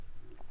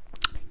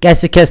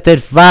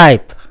KasiCast'Ed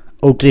Vibe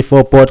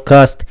 034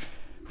 Podcast.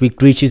 We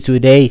greet you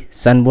today.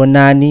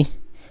 Sanbonani,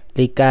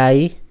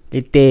 Likai,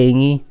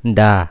 Litengi,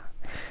 Nda.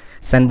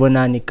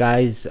 Sanbonani,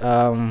 guys.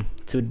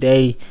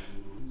 Today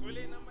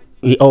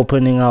we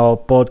opening our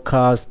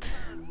podcast,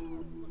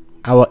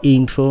 our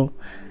intro.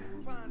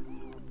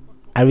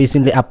 I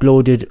recently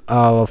uploaded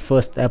our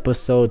first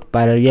episode,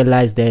 but I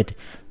realized that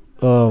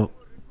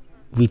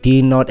we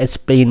did not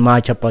explain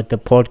much about the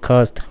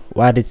podcast,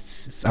 what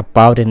it's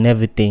about and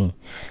everything.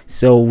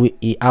 So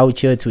we out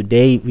here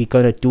today, we're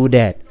gonna do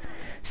that.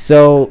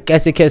 So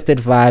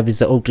KasiCast'Ed Vibe is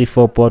the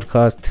 034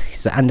 podcast.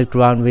 It's an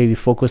underground where we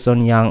focus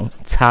on young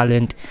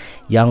talent,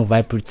 young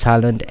vibrant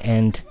talent,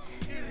 and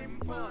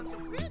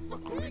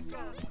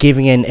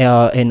giving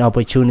an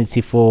opportunity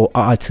for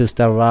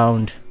artists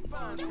around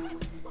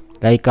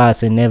like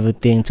us and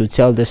everything to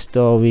tell the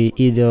story.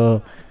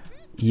 Either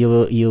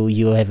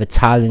you have a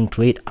talent,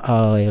 you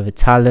have a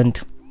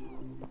talent,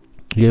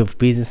 you have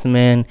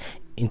businessman,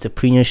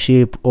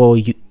 entrepreneurship, or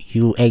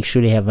you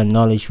actually have a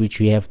knowledge which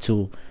you have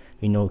to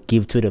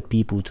give to the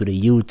people, to the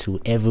youth,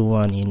 to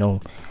everyone.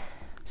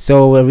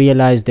 So I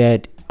realized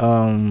that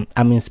I'm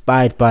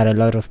inspired by a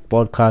lot of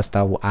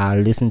podcasts. I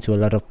listen to a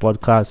lot of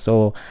podcasts,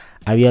 so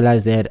I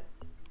realized that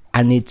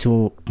I need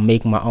to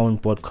make my own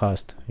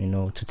podcast,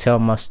 to tell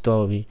my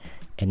story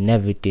and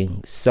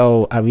everything.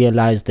 So I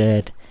realized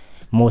that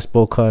most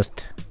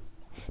podcasts,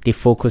 they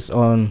focus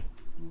on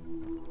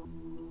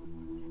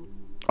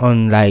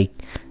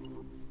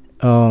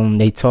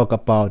they talk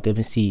about, let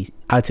me see,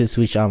 artists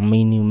which are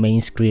mainly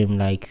mainstream,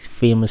 like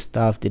famous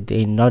stuff, that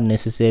they not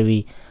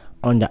necessarily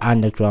on the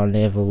underground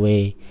level,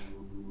 where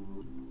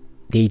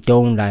they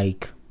don't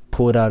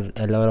put out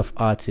a lot of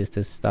artists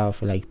and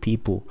stuff, like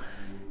people.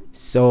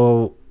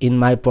 So in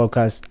my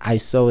podcast, I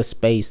saw a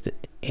space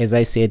that, as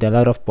I said, a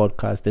lot of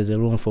podcasts, there's a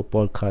room for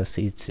podcasts.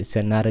 It's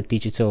another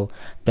digital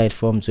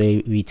platforms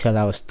where we tell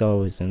our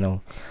stories,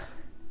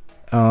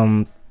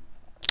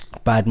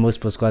 but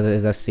most podcasts,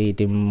 as I said,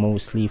 they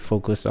mostly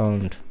focus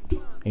on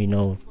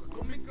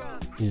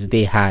is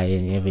they high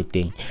and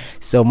everything.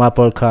 So my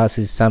podcast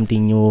is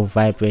something new,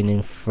 vibrant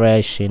and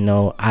fresh,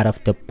 out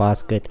of the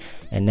basket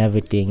and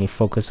everything. It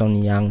focus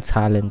on young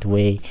talent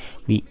where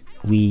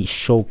we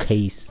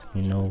showcase,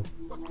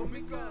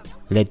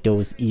 let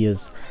those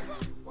ears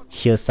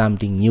hear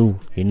something new.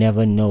 You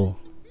never know,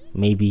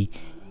 maybe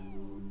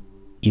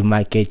you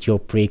might get your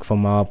break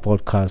from our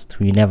podcast.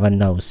 We never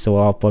know. So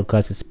our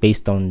podcast is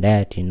based on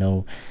that,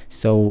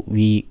 so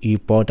we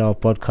bought our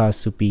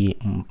podcast to be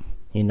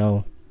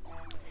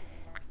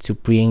to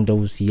bring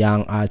those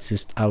young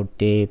artists out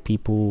there,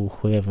 people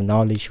who have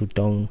knowledge, who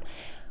don't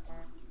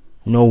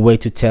know where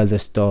to tell the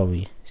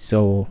story.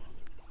 So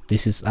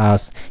this is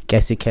us,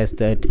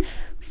 KasiCast'Ed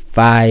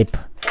Vibe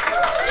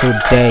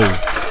today.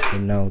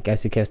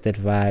 KasiCast'Ed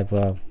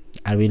Vibe.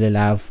 I really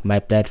love my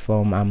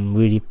platform. I'm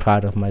really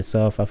proud of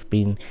myself. I've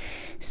been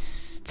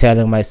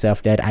telling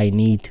myself that I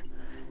need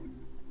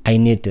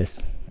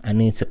this. I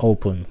need to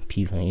open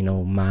people,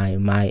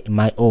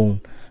 my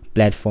own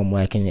platform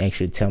where I can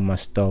actually tell my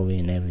story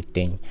and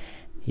everything.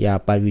 Yeah,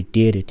 but we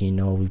did it.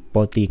 We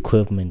bought the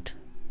equipment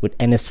with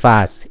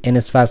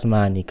NSFast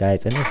money,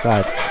 guys.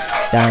 NSFast,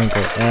 thank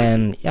you.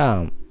 And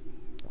yeah,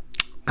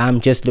 I'm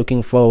just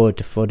looking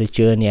forward for the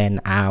journey, and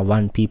I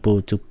want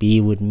people to be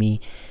with me,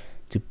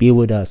 to be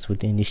with us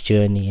within this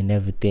journey and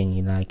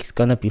everything. It's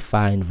gonna be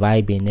fine,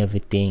 vibing and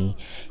everything.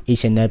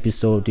 Each and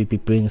episode will be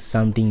bringing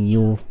something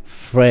new,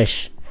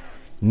 fresh,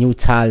 new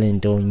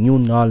talent or new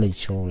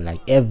knowledge, or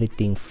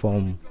everything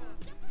from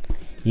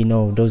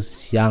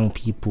those young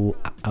people,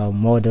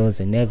 models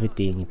and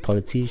everything,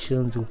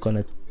 politicians who are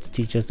gonna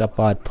teach us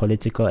about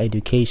political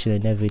education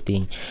and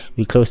everything.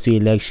 We're close to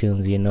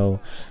elections,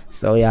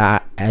 so yeah.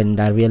 And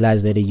I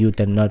realize that the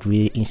youth are not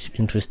really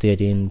interested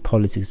in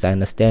politics. I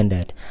understand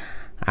that.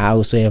 I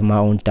also have my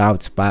own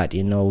doubts, but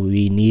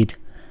we need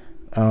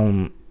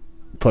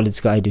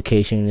political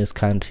education in this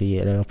country,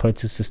 the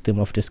political system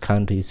of this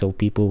country, so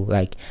people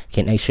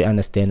can actually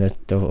understand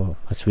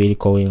what's really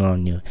going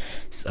on.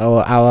 So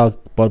our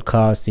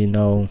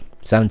podcast,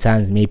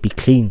 sometimes may be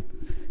clean,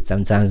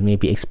 sometimes may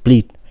be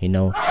explicit,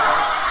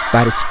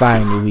 but it's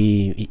fine.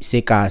 We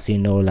sick us, we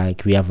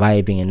are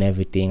vibing and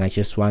everything. I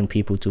just want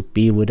people to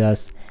be with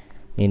us.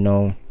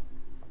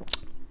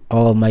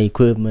 All my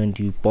equipment,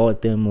 we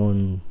bought them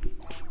on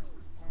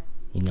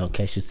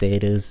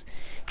KasiCast'Ed,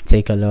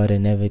 Take a lot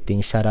and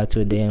everything. Shout out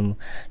to them.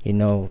 We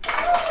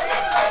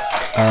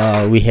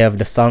have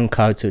the sound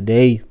card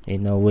today,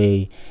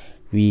 where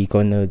we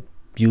gonna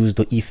use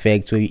the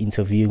effects where we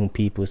interviewing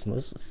people. So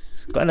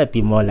it's gonna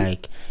be more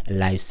like a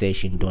live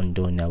session. Don't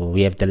know.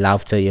 We have the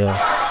laughter here,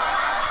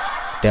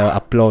 the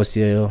applause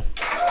here.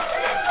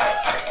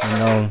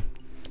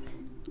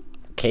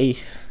 Okay,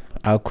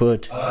 I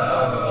could.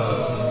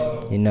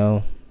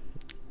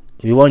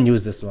 We won't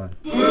use this one.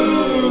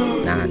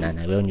 Nah,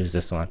 we won't use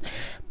this one.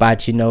 But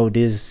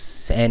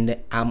this, and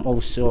I'm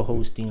also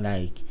hosting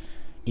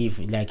if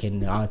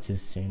an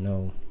artist,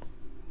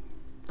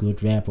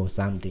 good rap or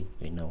something,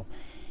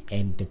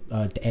 and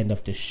at the end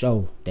of the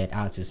show, that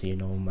artist,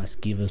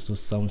 must give us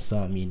those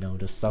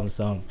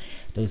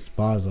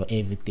bars or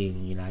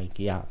everything, like,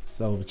 yeah.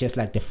 So just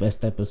like the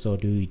first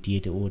episode we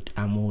did with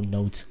Amo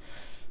Note.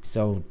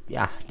 So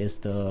yeah, that's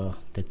the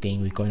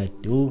thing we're gonna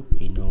do,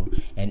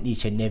 and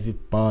each and every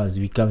bars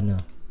we're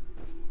gonna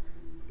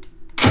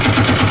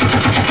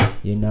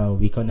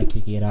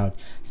kick it out.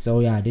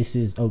 So yeah, this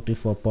is Oak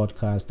for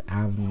podcast.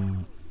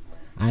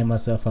 I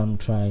myself, I'm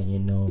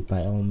trying,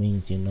 by all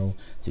means, to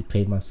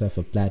create myself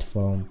a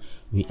platform.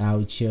 We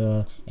out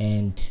here,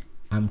 and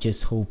I'm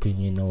just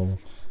hoping,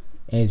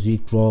 as we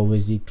grow,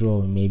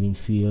 maybe in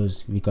few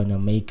years, we're gonna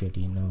make it,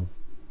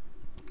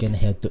 gonna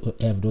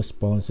have those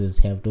sponsors,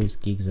 have those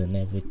gigs and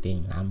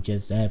everything. I'm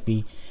just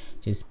happy,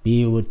 just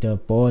be with the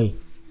boy.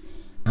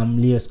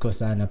 I'm Lias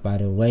Kosana, by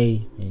the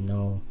way,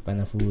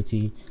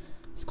 Panafuti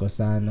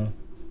Skosana.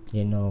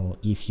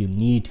 If you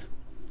need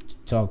to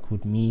talk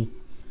with me,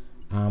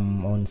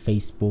 I'm on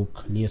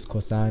Facebook, Lias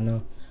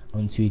Kosana.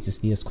 On Twitter,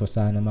 Lias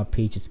Kosana. My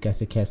page is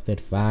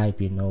KasiCast'Ed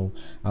Vibe.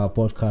 Our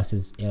podcast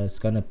is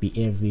gonna be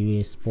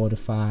everywhere: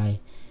 Spotify,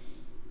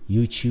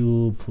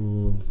 YouTube,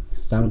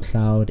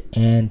 SoundCloud,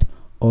 and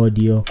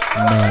Audio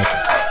Mac.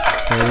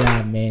 So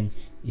yeah, man,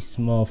 it's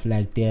more of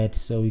like that.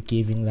 So we're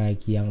giving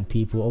like young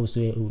people.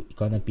 Also, we're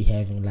gonna be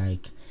having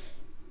like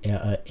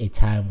a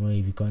time where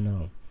we're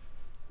gonna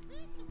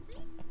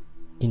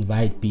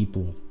invite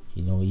people.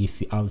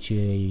 If you're out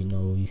here, you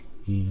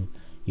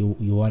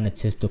want to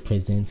test your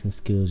presenting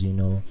skills,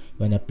 you're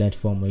on a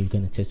platform where you're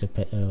going to test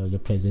your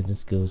presenting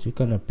skills, we're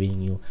going to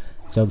bring you,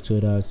 talk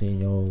to us,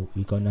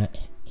 we're going to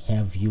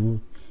have you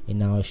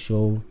in our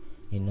show,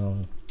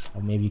 or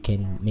maybe you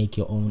can make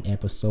your own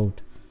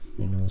episode,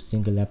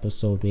 single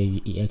episode where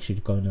you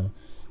actually going to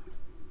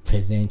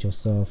present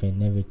yourself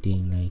and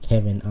everything, like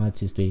have an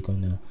artist where you're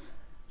going to,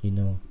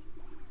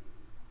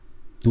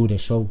 do the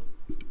show.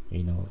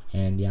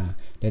 And yeah,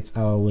 that's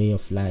our way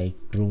of like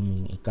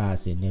grooming a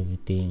cast and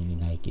everything.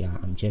 Like, yeah,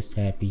 I'm just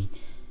happy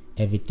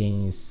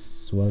everything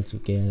is well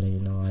together.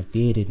 I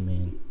did it,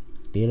 man.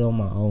 Did it on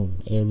my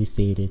own. Every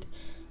said it.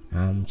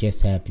 I'm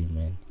just happy,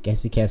 man.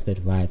 KasiCast'Ed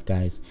Vibe,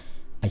 guys.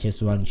 I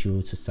just want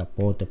you to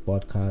support the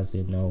podcast,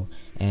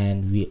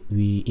 and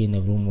we in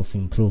a room of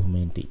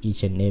improvement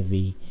each and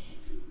every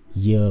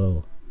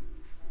year,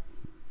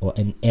 or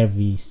in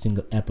every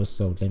single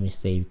episode. Let me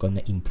say, we're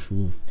gonna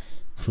improve.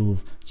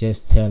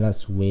 Just tell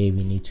us where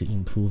we need to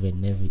improve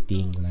and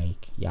everything,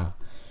 like, yeah,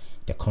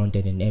 the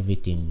content and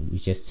everything. You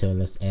just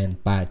tell us,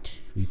 but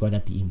we're gonna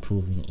be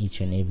improving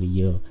each and every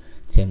year in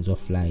terms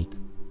of like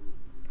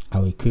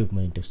our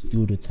equipment, the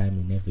studio time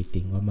and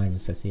everything.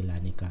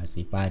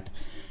 But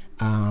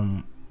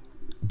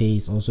there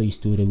is also a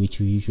studio which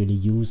we usually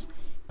use,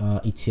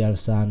 ETR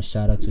Sound.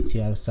 Shout out to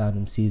TR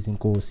Sound season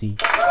Kosi.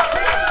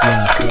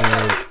 Yeah, so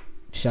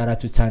shout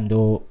out to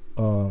Tando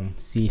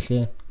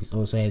Sihle. He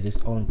also has his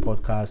own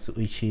podcast,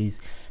 which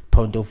is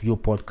Point of View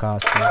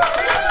Podcast.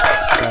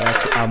 Shout out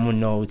to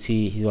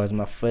Amunoti. He was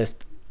my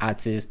first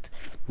artist,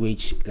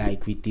 which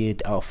like we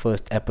did our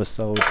first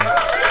episode.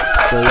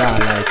 So yeah,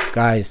 like,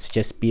 guys,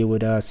 just be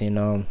with us,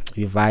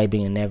 we're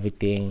vibing and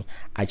everything.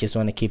 I just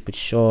want to keep it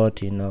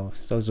short,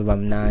 so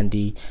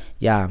Nandi.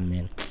 Yeah,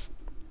 man,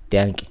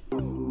 thank you.